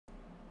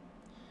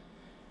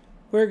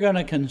We're going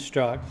to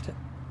construct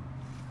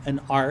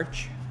an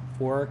arch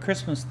for our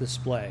Christmas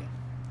display.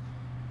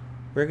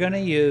 We're going to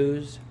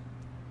use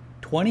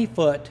 20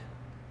 foot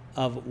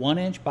of 1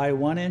 inch by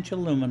 1 inch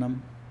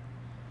aluminum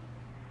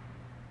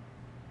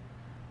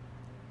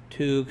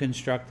to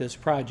construct this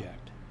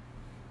project.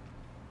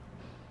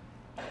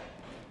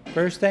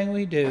 First thing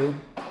we do,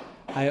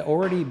 I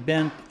already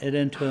bent it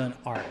into an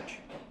arch.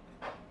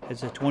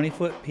 It's a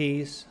 20-foot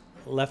piece,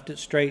 left it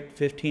straight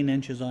 15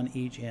 inches on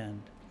each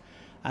end.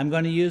 I'm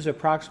going to use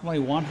approximately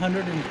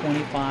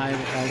 125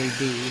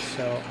 LEDs,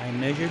 so I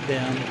measured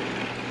them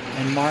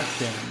and marked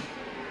them.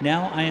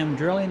 Now I am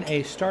drilling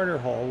a starter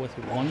hole with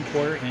a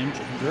 1/4 inch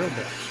drill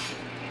bit.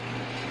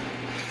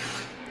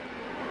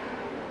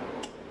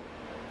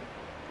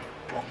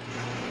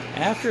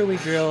 After we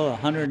drill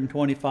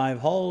 125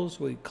 holes,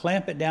 we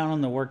clamp it down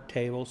on the work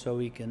table so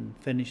we can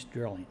finish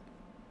drilling.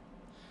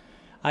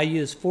 I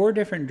use 4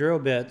 different drill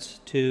bits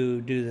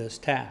to do this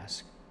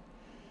task.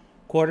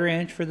 1/4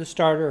 inch for the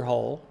starter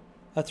hole,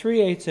 a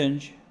 3/8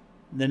 inch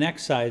the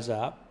next size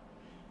up,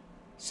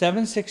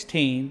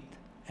 7/16,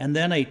 and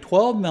then a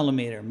 12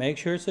 millimeter. Make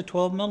sure it's a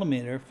 12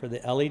 millimeter for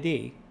the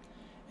LED,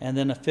 and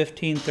then a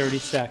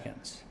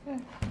 15/32.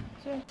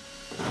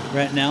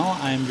 Right now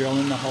I'm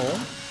drilling the hole,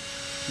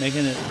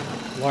 making it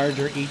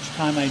larger each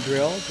time I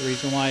drill. The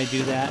reason why I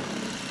do that,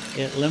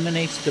 it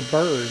eliminates the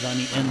burrs on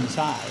the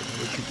inside,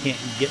 which you can't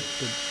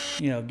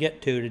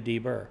get to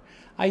deburr.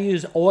 I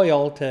use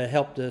oil to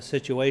help the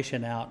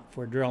situation out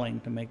for drilling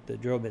to make the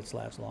drill bits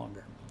last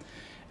longer.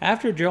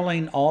 After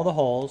drilling all the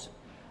holes,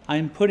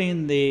 I'm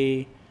putting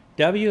the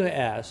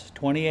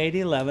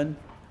WS2811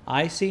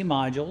 IC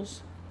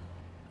modules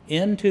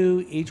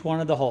into each one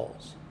of the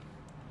holes.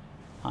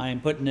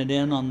 I'm putting it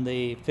in on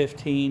the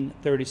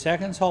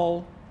 15/32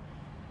 hole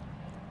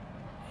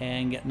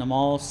and getting them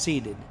all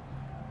seated.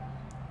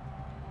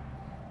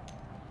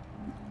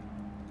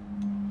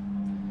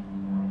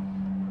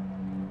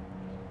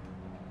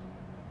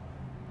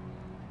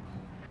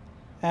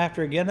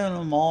 After getting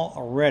them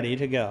all ready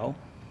to go,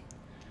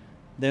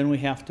 then we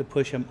have to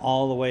push them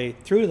all the way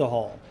through the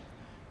hole.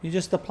 You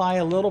just apply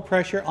a little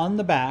pressure on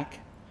the back,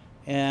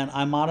 and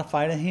I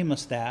modified the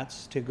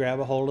hemostats to grab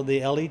a hold of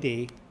the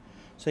LED.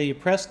 So you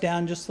press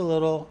down just a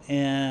little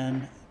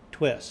and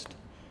twist.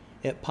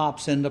 It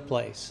pops into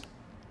place.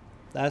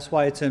 That's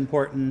why it's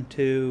important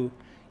to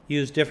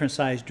use different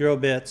size drill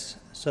bits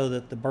so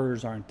that the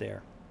burrs aren't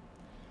there.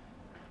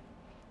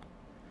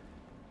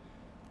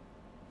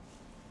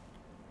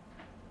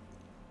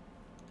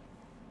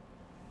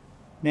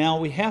 Now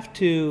we have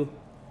to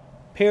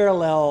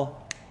parallel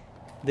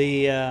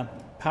the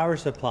power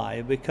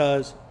supply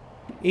because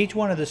each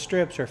one of the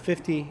strips are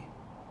 50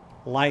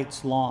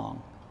 lights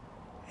long,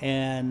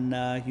 and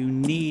you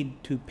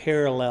need to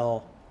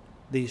parallel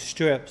these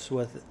strips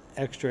with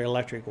extra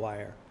electric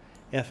wire.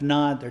 If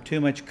not, there's too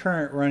much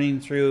current running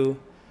through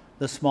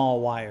the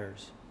small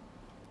wires.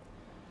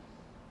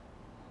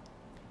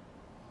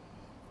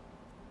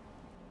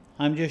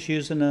 I'm just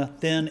using a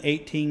thin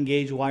 18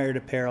 gauge wire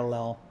to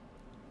parallel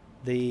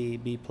the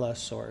B+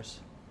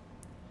 source.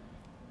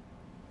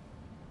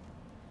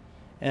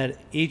 At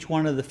each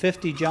one of the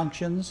 50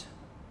 junctions,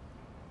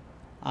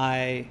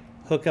 I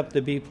hook up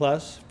the B+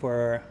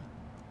 for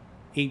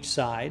each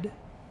side.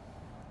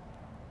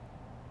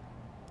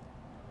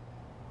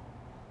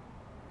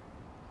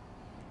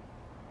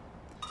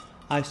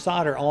 I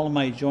solder all of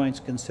my joints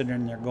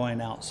considering they're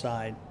going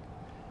outside,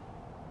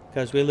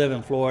 because we live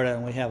in Florida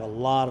and we have a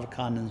lot of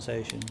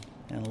condensation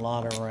and a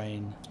lot of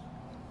rain.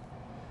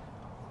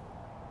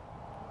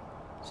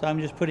 So I'm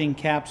just putting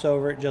caps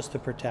over it just to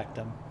protect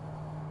them.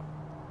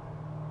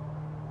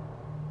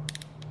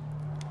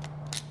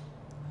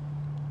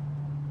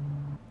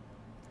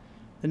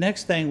 The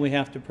next thing we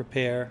have to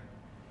prepare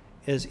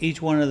is each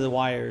one of the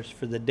wires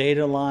for the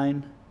data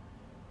line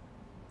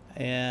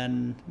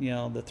and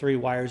the 3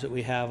 wires that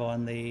we have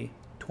on the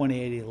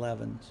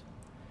 2811s.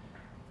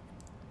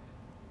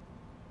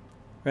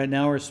 Right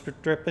now we're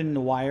stripping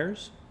the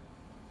wires.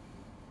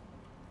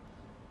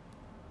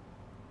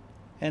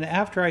 And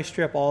after I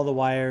strip all the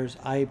wires,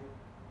 I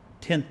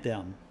tint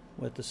them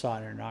with the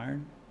soldering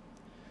iron.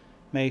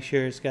 Make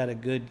sure it's got a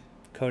good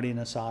coating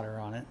of solder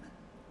on it.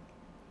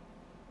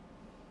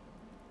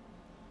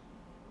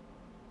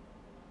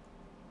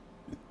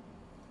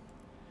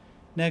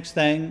 Next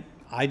thing,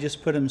 I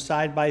just put them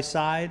side by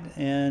side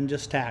and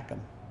just tack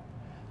them.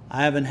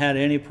 I haven't had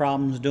any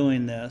problems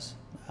doing this.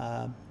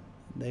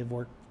 They've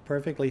worked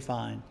perfectly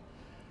fine.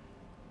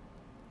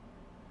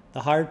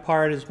 The hard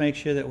part is make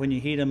sure that when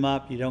you heat them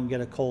up, you don't get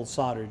a cold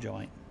solder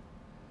joint.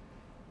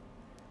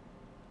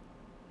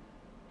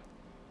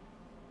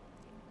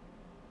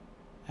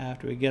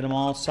 After we get them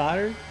all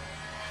soldered,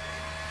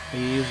 we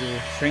use a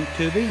shrink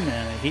tubing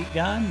and a heat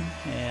gun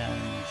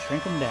and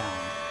shrink them down.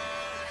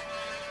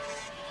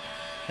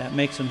 That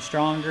makes them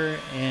stronger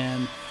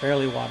and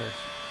fairly water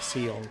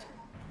sealed.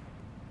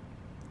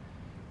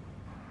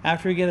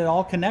 After we get it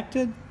all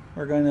connected,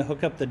 we're going to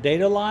hook up the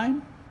data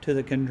line to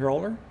the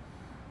controller.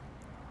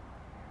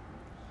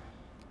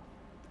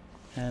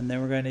 And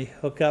then we're going to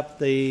hook up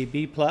the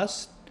B+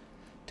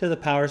 to the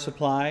power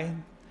supply.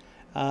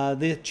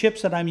 The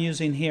chips that I'm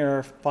using here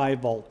are 5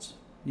 volts.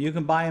 You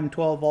can buy them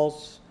 12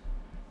 volts,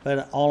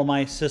 but all of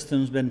my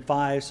system's been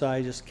 5, so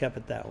I just kept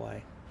it that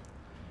way.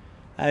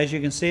 As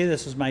you can see,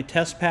 this is my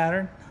test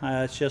pattern.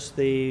 It's just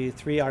the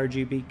 3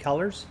 RGB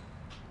colors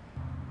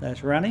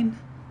that's running.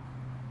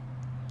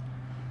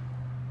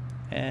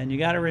 And you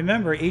got to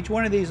remember, each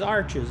one of these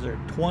arches are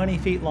 20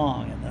 feet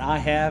long, and I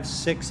have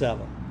 6 of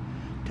them.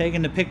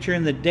 Taking the picture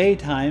in the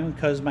daytime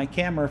because my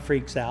camera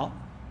freaks out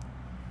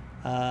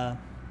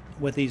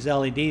with these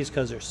LEDs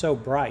because they're so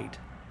bright.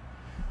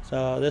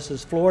 So this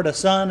is Florida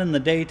sun in the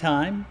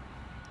daytime.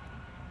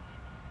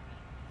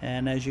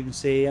 And as you can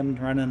see, I'm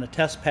running a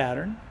test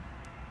pattern.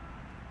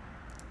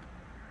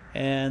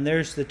 And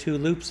there's the 2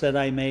 loops that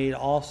I made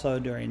also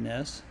during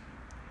this.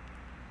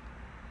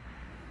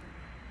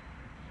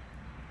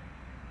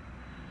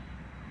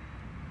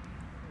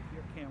 If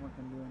your camera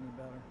can do any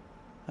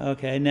better.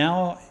 Okay,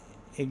 now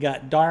it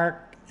got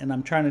dark and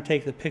I'm trying to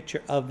take the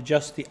picture of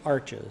just the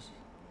arches.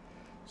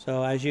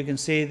 So as you can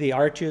see, the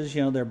arches,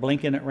 you know, they're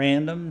blinking at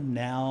random.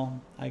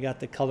 Now I got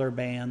the color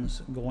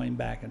bands going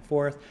back and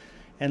forth.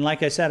 And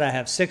like I said, I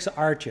have 6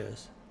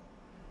 arches.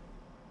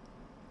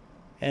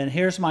 And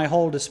here's my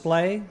whole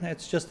display.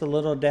 It's just a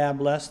little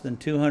dab less than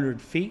 200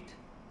 feet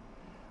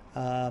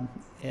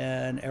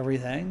and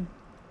everything.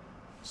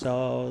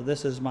 So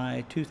this is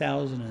my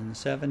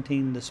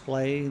 2017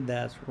 display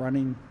that's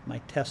running my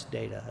test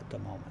data at the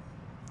moment.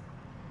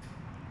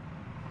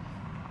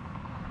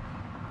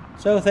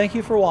 So thank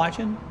you for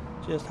watching.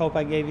 Just hope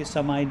I gave you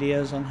some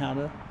ideas on how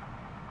to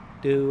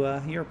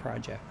do your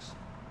projects.